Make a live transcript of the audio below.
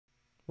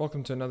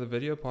Welcome to another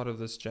video, part of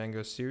this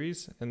Django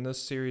series. In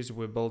this series,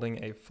 we're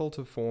building a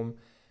filter form,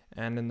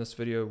 and in this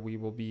video, we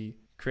will be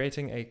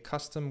creating a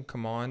custom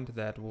command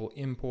that will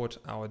import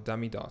our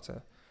dummy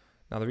data.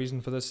 Now, the reason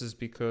for this is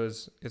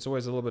because it's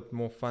always a little bit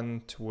more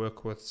fun to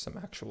work with some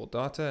actual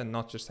data and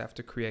not just have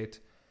to create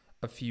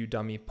a few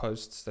dummy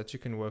posts that you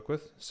can work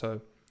with.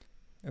 So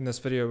in this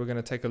video, we're going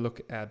to take a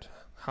look at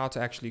how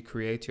to actually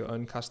create your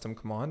own custom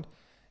command.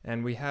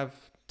 And we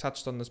have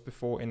touched on this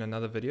before in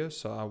another video,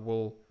 so I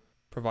will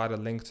provide a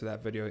link to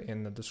that video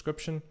in the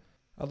description.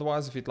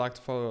 Otherwise, if you'd like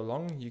to follow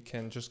along, you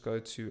can just go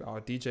to our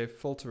DJ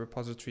filter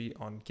repository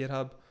on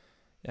GitHub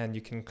and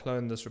you can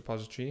clone this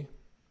repository.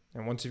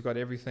 And once you've got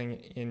everything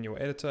in your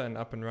editor and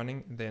up and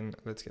running, then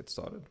let's get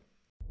started.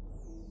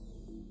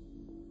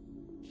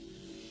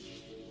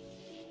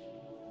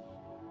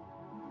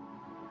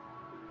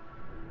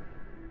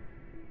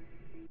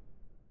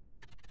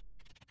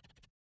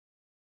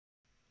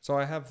 So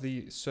I have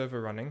the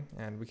server running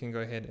and we can go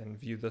ahead and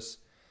view this.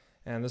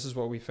 And this is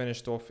what we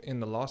finished off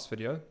in the last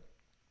video.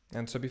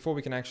 And so before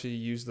we can actually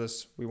use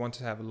this, we want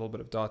to have a little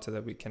bit of data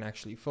that we can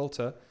actually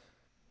filter.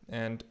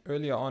 And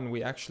earlier on,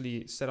 we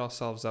actually set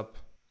ourselves up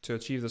to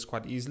achieve this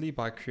quite easily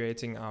by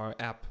creating our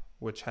app,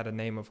 which had a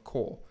name of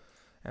core.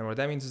 And what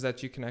that means is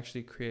that you can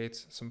actually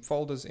create some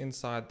folders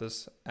inside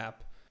this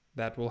app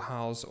that will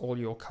house all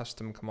your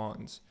custom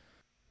commands.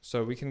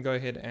 So we can go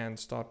ahead and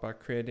start by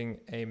creating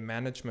a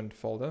management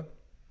folder.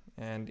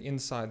 And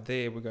inside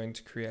there, we're going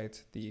to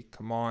create the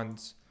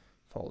commands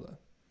folder.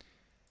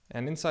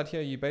 And inside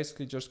here, you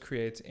basically just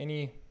create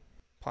any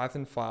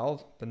Python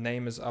file. The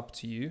name is up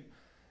to you.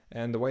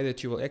 And the way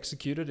that you will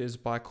execute it is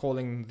by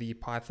calling the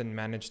python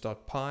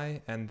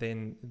manage.py, and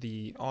then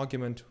the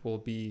argument will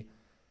be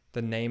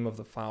the name of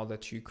the file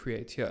that you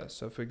create here.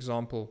 So for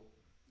example,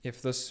 if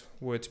this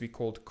were to be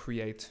called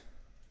create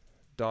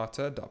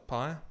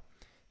data.py,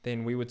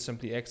 then we would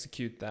simply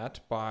execute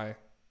that by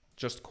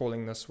just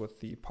calling this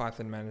with the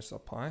python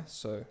manage.py.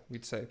 So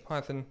we'd say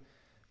python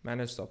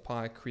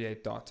manage.py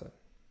create data,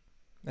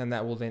 and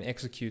that will then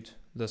execute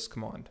this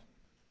command.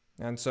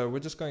 And so we're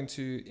just going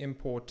to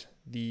import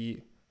the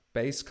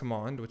base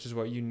command, which is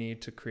what you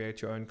need to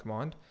create your own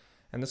command.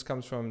 And this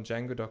comes from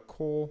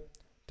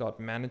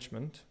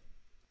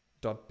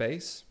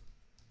django.core.management.base,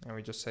 and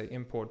we just say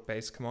import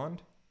base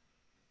command.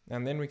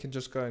 And then we can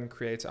just go and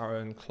create our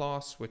own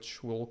class,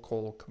 which we'll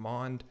call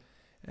command,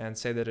 and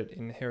say that it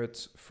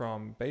inherits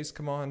from base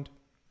command.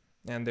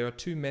 And there are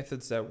two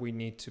methods that we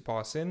need to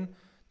pass in.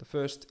 The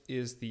first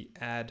is the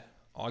add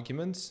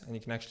arguments, and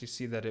you can actually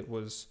see that it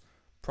was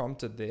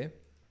prompted there.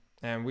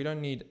 And we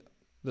don't need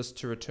this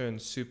to return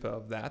super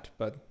of that,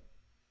 but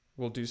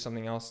we'll do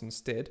something else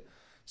instead.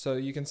 So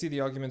you can see the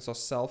arguments are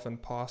self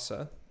and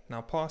parser.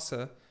 Now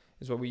parser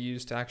is what we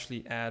use to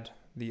actually add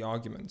the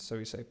arguments. So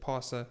we say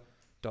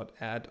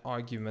parser.add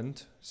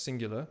argument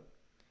singular,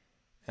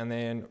 and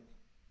then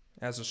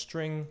as a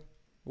string,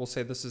 we'll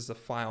say this is the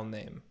file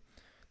name.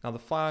 Now the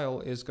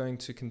file is going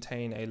to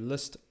contain a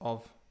list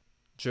of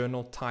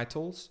journal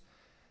titles,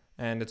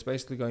 and it's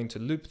basically going to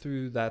loop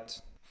through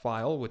that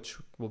file, which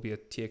will be a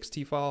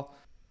txt file,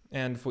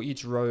 and for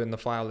each row in the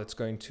file it's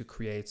going to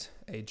create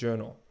a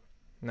journal.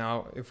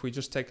 Now if we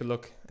just take a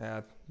look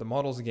at the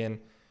models again,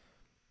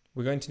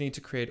 we're going to need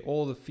to create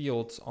all the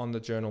fields on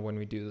the journal when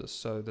we do this.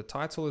 So the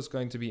title is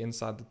going to be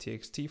inside the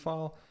txt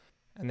file,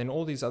 and then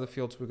all these other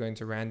fields we're going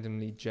to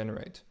randomly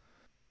generate.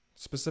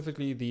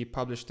 Specifically, the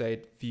publish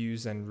date,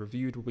 views, and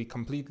reviewed will be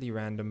completely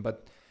random,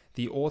 but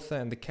the author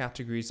and the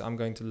categories I'm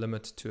going to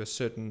limit to a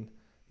certain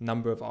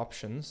number of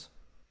options.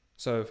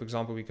 So for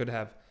example, we could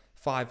have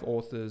 5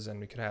 authors and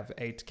we could have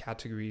 8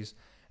 categories,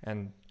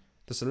 and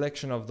the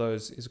selection of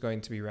those is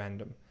going to be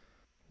random.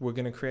 We're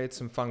going to create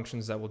some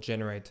functions that will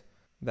generate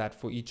that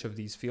for each of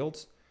these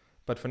fields.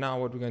 But for now,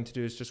 what we're going to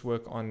do is just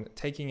work on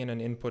taking in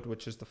an input,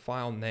 which is the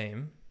file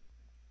name.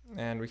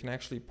 And we can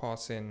actually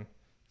pass in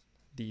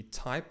the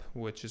type,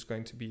 which is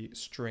going to be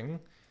string.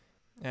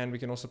 And we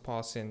can also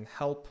pass in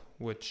help,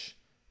 which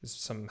is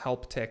some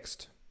help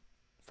text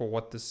for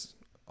what this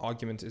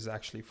argument is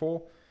actually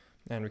for.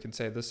 And we can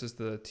say this is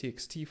the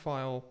txt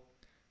file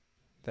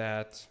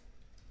that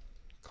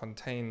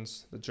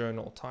contains the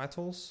journal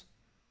titles.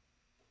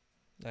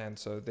 And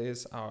so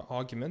there's our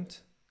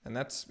argument, and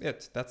that's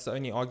it. That's the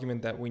only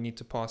argument that we need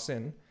to pass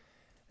in.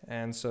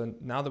 And so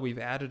now that we've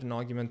added an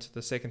argument,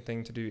 the second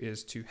thing to do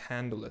is to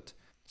handle it.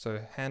 So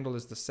handle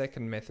is the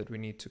second method we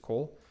need to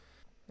call.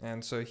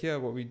 And so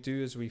here what we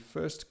do is we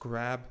first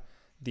grab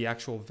the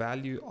actual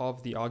value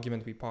of the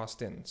argument we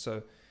passed in.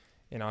 So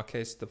in our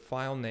case, the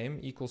file name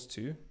equals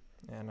to,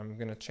 and I'm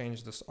going to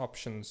change this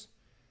options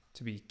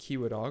to be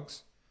keyword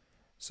args.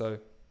 So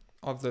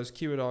of those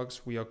keyword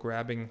args, we are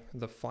grabbing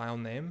the file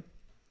name,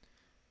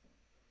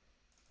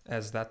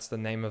 as that's the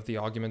name of the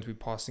argument we're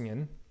passing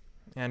in.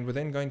 And we're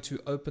then going to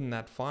open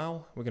that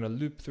file. We're going to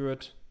loop through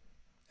it,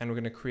 and we're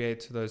going to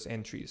create those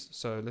entries.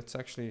 So let's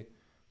actually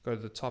go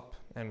to the top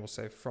and we'll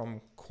say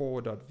from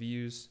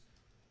core.views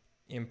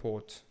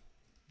import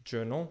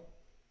journal.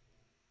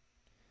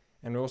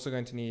 And we're also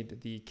going to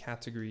need the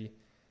category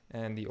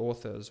and the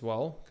author as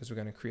well, because we're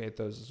going to create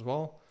those as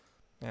well.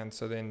 And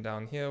so then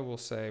down here, we'll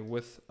say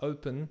with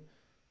open,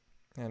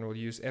 and we'll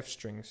use f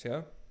strings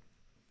here.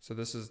 So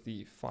this is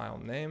the file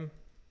name.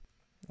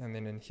 And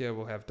then in here,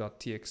 we'll have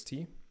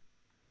 .txt.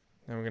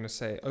 And we're going to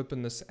say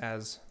open this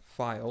as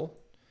file,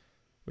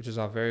 which is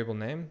our variable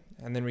name.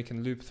 And then we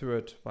can loop through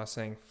it by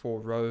saying for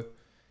row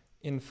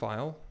in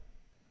file.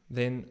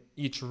 Then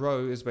each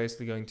row is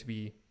basically going to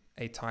be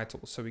a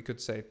title. So we could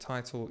say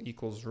title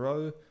equals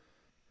row.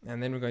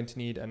 And then we're going to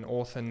need an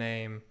author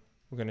name.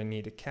 We're going to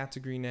need a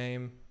category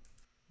name.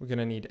 We're going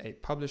to need a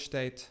publish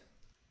date.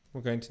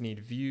 We're going to need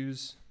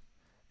views.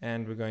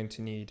 And we're going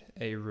to need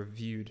a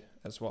reviewed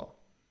as well.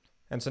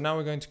 And so now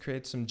we're going to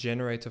create some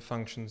generator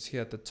functions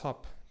here at the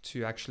top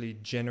to actually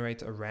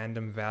generate a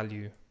random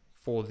value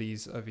for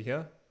these over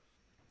here.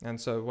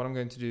 And so what I'm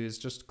going to do is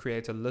just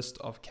create a list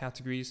of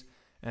categories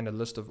and a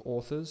list of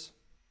authors.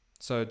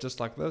 So just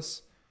like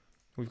this,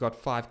 we've got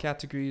 5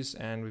 categories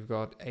and we've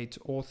got 8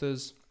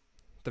 authors.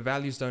 The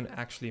values don't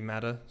actually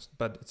matter,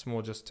 but it's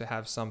more just to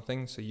have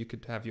something. So you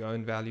could have your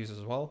own values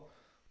as well.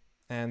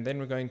 And then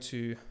we're going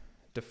to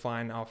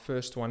define our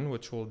first one,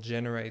 which will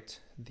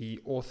generate the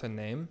author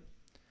name.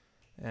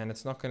 And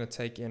it's not going to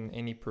take in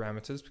any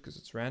parameters because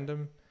it's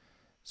random.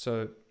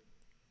 So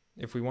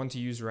if we want to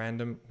use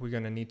random, we're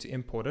going to need to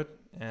import it.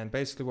 And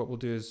basically what we'll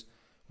do is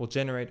we'll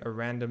generate a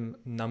random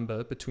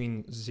number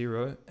between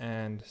 0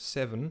 and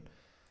 7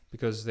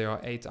 because there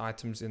are 8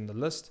 items in the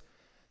list.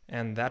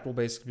 And that will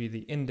basically be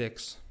the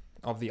index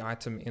of the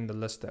item in the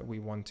list that we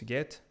want to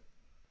get.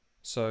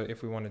 So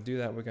if we want to do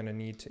that, we're going to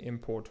need to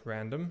import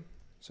random.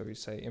 So we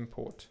say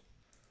import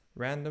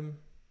random.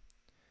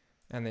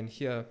 And then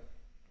here,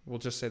 we'll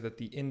just say that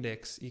the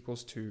index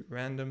equals to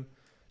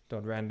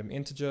random.random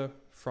integer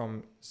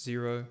from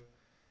 0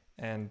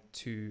 and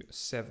to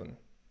 7.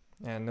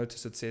 And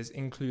notice it says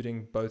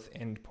including both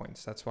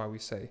endpoints. That's why we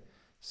say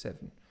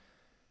 7.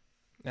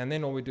 And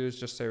then all we do is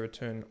just say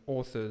return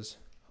authors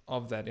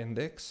of that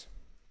index.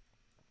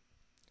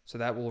 So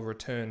that will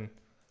return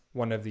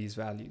one of these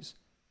values.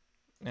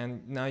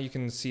 And now you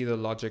can see the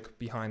logic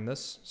behind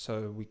this.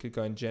 So we could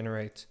go and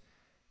generate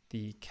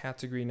the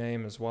category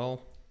name as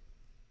well.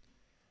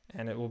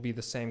 And it will be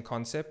the same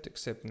concept,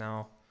 except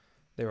now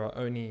there are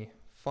only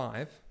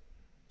 5.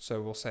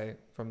 So we'll say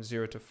from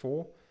 0 to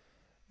 4,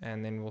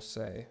 and then we'll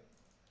say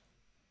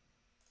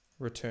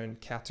return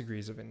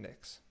categories of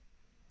index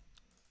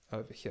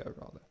over here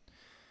rather.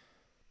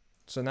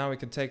 So now we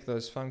can take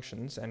those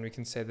functions and we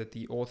can say that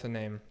the author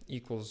name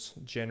equals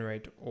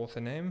generate author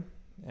name,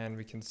 and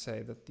we can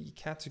say that the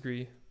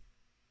category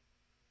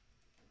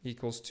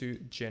equals to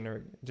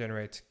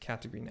generate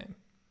category name.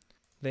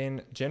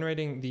 Then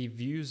generating the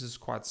views is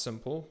quite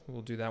simple.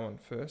 We'll do that one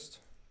first.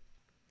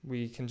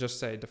 We can just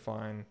say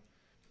define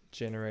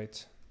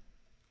generate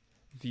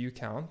view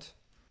count.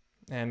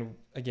 And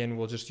again,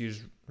 we'll just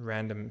use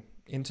random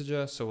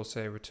integer. So we'll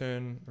say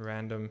return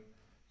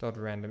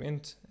random.random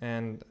int.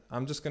 And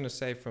I'm just going to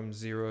say from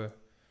 0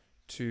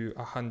 to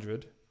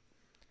 100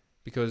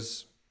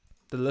 because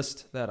the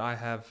list that I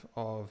have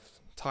of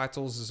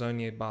titles is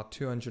only about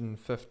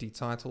 250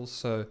 titles.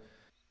 So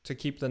to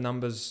keep the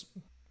numbers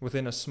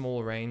within a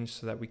small range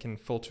so that we can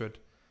filter it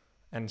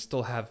and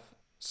still have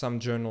some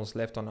journals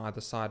left on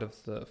either side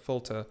of the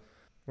filter,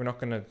 we're not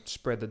going to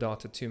spread the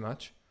data too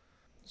much.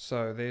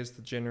 So there's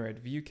the generate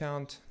view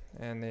count,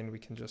 and then we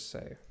can just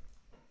say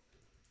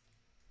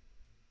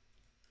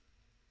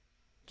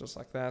just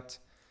like that.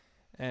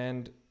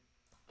 And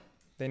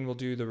then we'll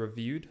do the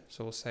reviewed.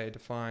 So we'll say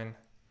define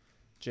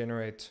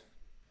generate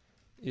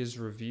is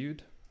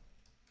reviewed.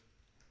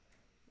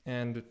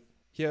 And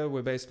here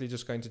we're basically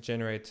just going to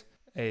generate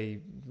a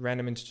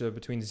random integer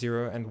between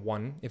 0 and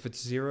 1. If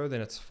it's 0, then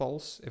it's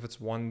false. If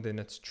it's 1, then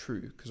it's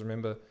true. Because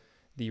remember,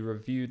 the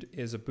reviewed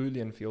is a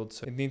Boolean field,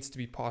 so it needs to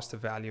be passed a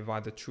value of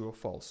either true or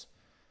false.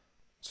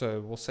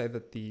 So we'll say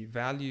that the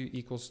value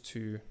equals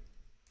to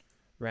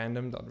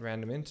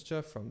random.random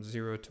integer from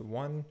 0 to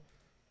 1.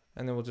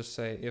 And then we'll just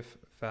say if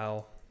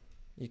val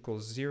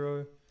equals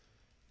 0,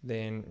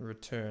 then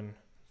return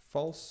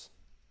false.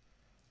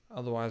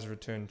 Otherwise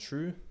return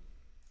true.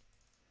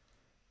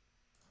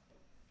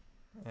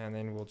 And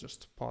then we'll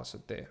just pass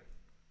it there.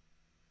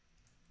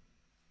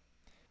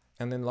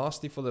 And then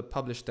lastly, for the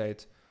publish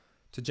date,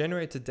 to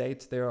generate a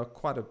date, there are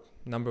quite a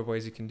number of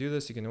ways you can do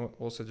this. You can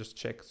also just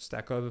check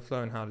Stack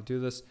Overflow and how to do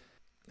this.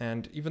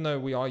 And even though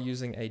we are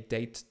using a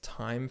date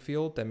time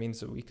field, that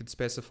means that we could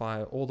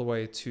specify all the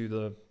way to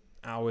the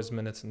hours,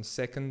 minutes, and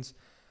seconds.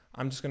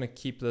 I'm just going to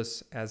keep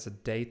this as a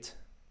date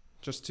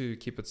just to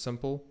keep it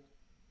simple.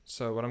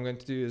 So what I'm going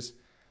to do is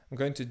I'm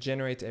going to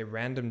generate a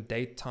random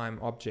date time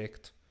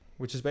object,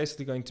 which is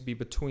basically going to be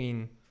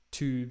between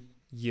 2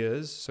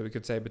 years. So we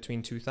could say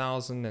between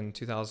 2000 and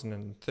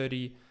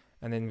 2030.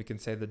 And then we can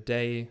say the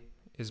day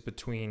is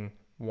between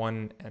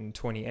 1 and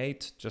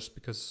 28, just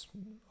because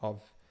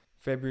of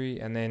February.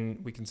 And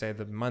then we can say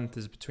the month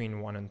is between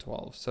 1 and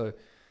 12. So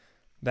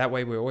that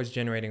way we're always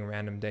generating a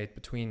random date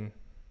between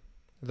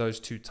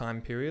those two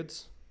time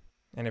periods.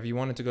 And if you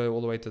wanted to go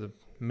all the way to the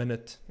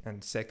minute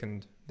and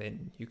second,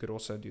 then you could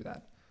also do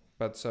that.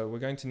 But so we're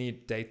going to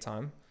need date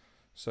time.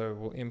 So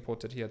we'll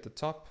import it here at the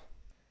top,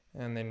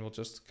 and then we'll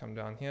just come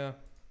down here.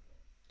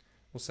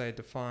 We'll say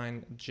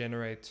define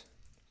generate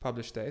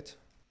publish date,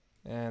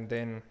 and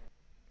then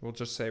we'll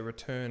just say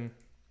return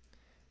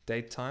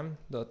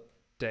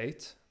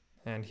datetime.date.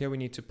 And here we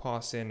need to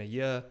pass in a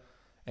year,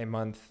 a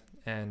month,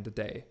 and a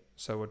day.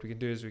 So what we can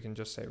do is we can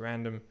just say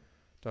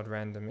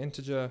random.random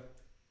integer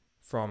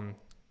from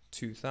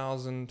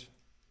 2000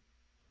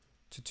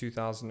 to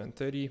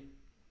 2030,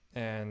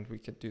 and we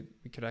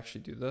could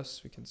actually do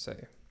this. We can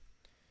say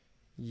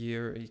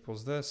year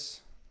equals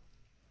this,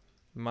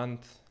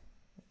 month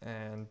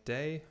and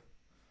day,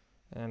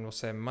 and we'll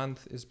say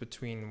month is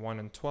between 1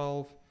 and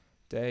 12,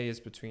 day is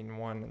between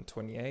 1 and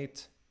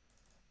 28,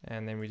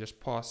 and then we just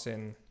pass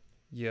in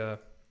year,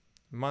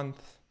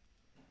 month,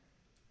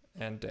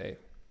 and day.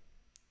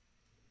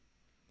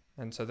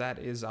 And so that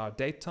is our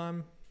date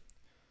time.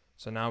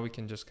 So now we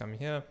can just come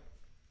here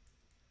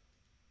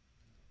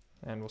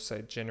and we'll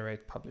say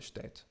generate publish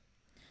date.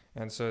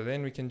 And so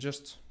then we can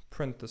just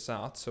print this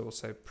out. So we'll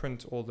say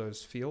print all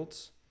those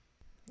fields,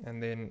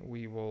 and then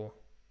we will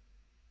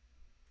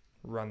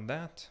run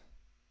that.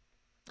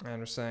 And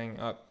we're saying,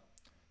 oh,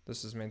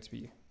 this is meant to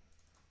be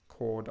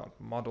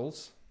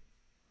core.models.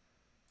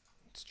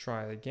 Let's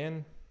try it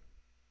again.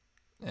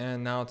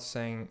 And now it's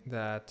saying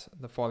that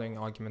the following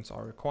arguments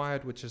are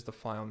required, which is the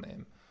file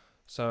name.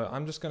 So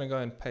I'm just going to go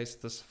and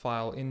paste this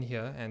file in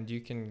here, and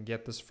you can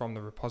get this from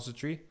the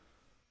repository.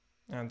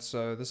 And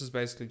so this is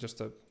basically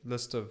just a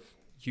list of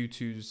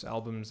U2's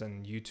albums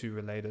and U2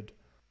 related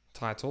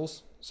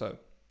titles. So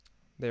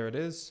there it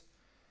is.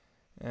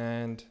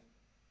 And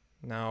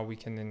now we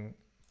can then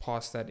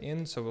pass that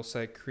in. So we'll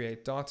say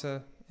create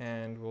data,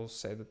 and we'll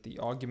say that the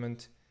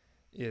argument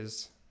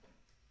is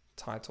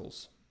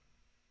titles.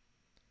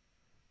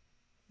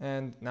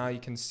 And now you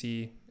can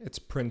see it's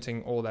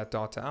printing all that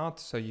data out.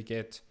 So you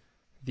get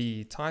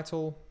the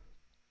title,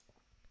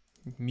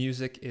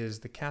 music is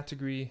the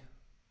category,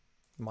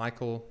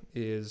 Michael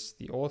is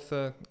the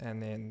author,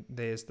 and then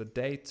there's the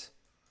date,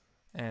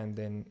 and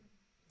then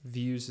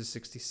views is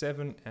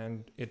 67,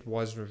 and it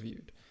was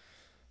reviewed.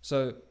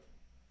 So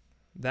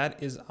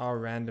that is our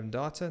random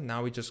data.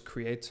 Now we just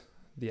create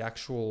the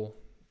actual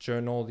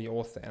journal, the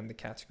author, and the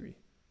category.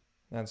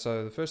 And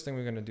so the first thing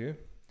we're going to do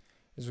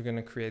is we're going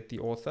to create the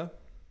author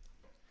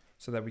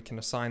so that we can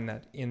assign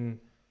that in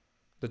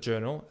the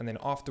journal, and then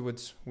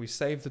afterwards we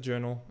save the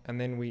journal,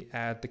 and then we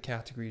add the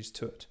categories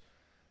to it.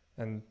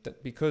 And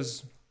that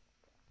because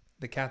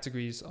the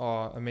categories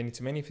are a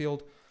many-to-many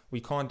field, we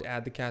can't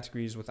add the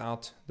categories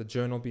without the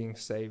journal being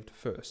saved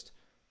first.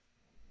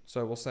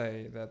 So we'll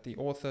say that the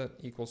author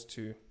equals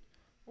to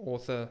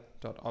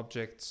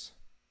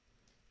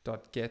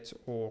author.objects.get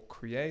or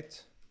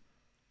create,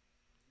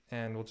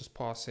 and we'll just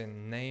pass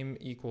in name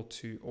equal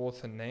to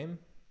author name.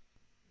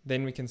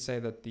 Then we can say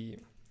that the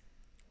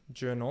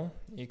journal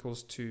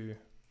equals to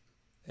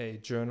a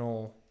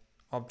journal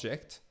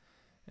object,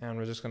 and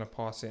we're just going to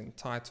pass in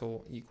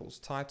title equals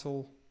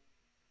title,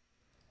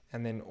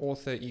 and then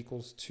author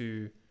equals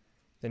to,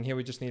 then here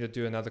we just need to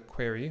do another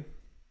query,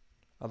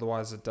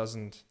 otherwise it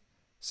doesn't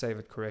save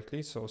it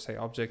correctly. So we'll say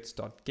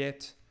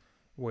objects.get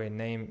where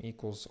name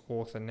equals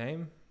author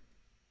name,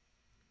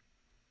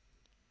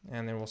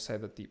 and then we'll say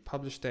that the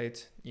publish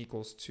date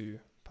equals to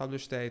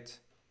publish date.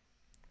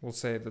 We'll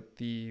say that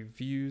the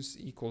views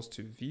equals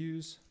to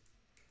views,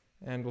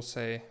 and we'll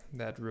say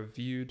that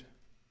reviewed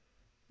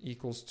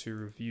equals to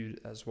reviewed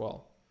as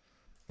well.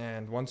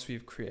 And once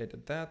we've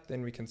created that,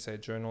 then we can say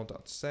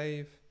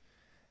journal.save,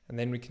 and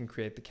then we can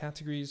create the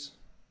categories.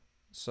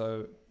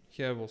 So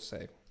here we'll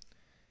say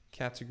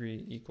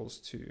category equals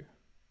to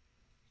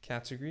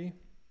category,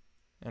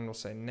 and we'll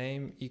say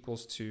name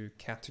equals to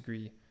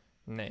category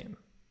name.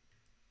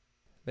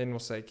 Then we'll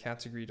say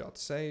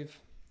category.save,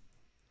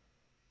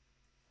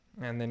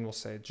 and then we'll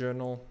say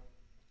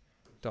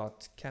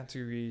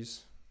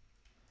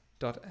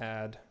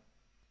journal.categories.add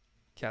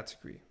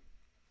category.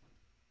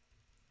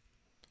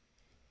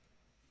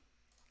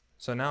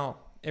 So now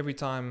every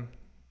time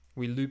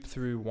we loop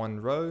through one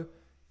row,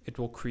 it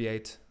will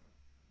create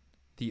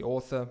the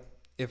author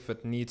if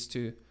it needs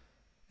to,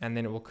 and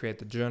then it will create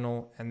the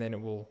journal, and then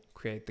it will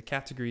create the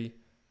category.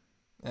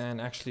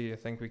 And actually I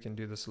think we can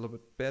do this a little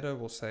bit better.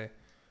 We'll say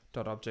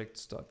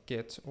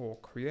 .objects.get or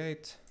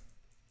create,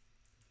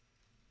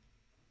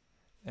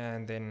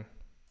 and then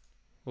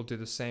we'll do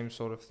the same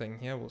sort of thing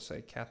here. We'll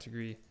say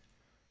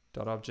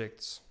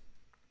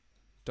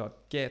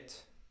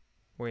category.objects.get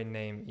where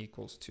name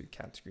equals to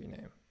category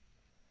name.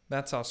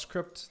 That's our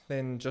script.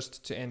 Then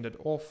just to end it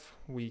off,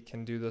 we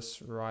can do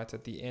this right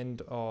at the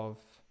end of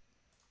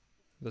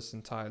this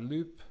entire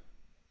loop.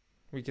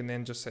 We can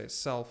then just say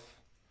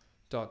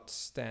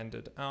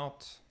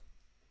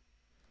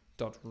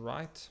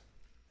self.standardout.write,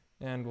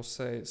 and we'll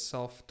say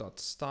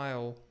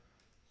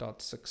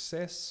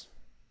self.style.success,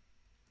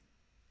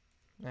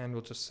 and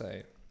we'll just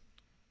say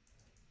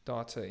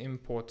data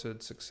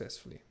imported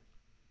successfully.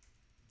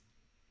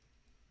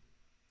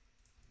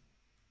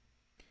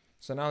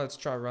 So now let's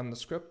try run the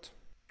script.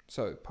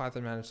 So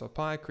Python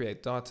manage.py,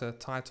 create data,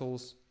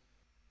 titles,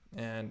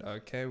 and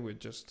okay, we're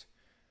just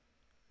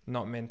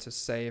not meant to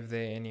save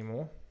there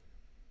anymore.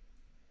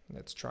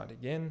 Let's try it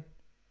again.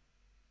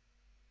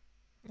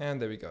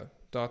 And there we go,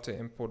 data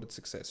imported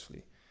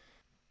successfully.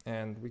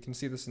 And we can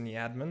see this in the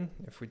admin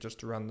if we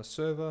just run the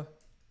server.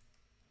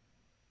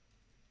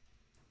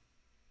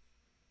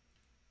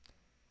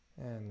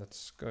 And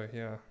let's go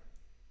here.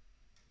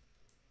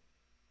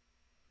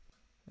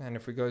 And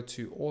if we go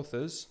to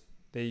authors,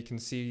 there you can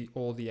see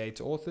all the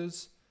 8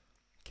 authors.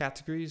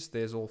 Categories,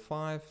 there's all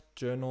 5.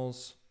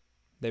 Journals,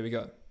 there we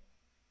go.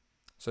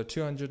 So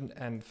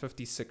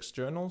 256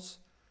 journals.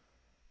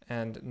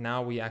 And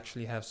now we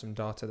actually have some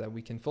data that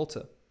we can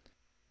filter.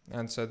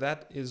 And so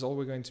that is all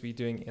we're going to be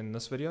doing in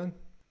this video.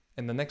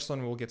 In the next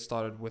one, we'll get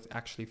started with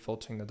actually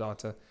filtering the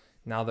data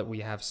now that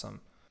we have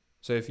some.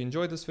 So if you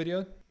enjoyed this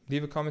video,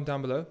 leave a comment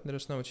down below. Let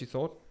us know what you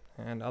thought.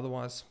 And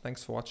otherwise,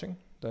 thanks for watching.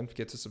 Don't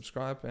forget to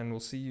subscribe, and we'll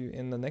see you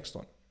in the next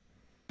one.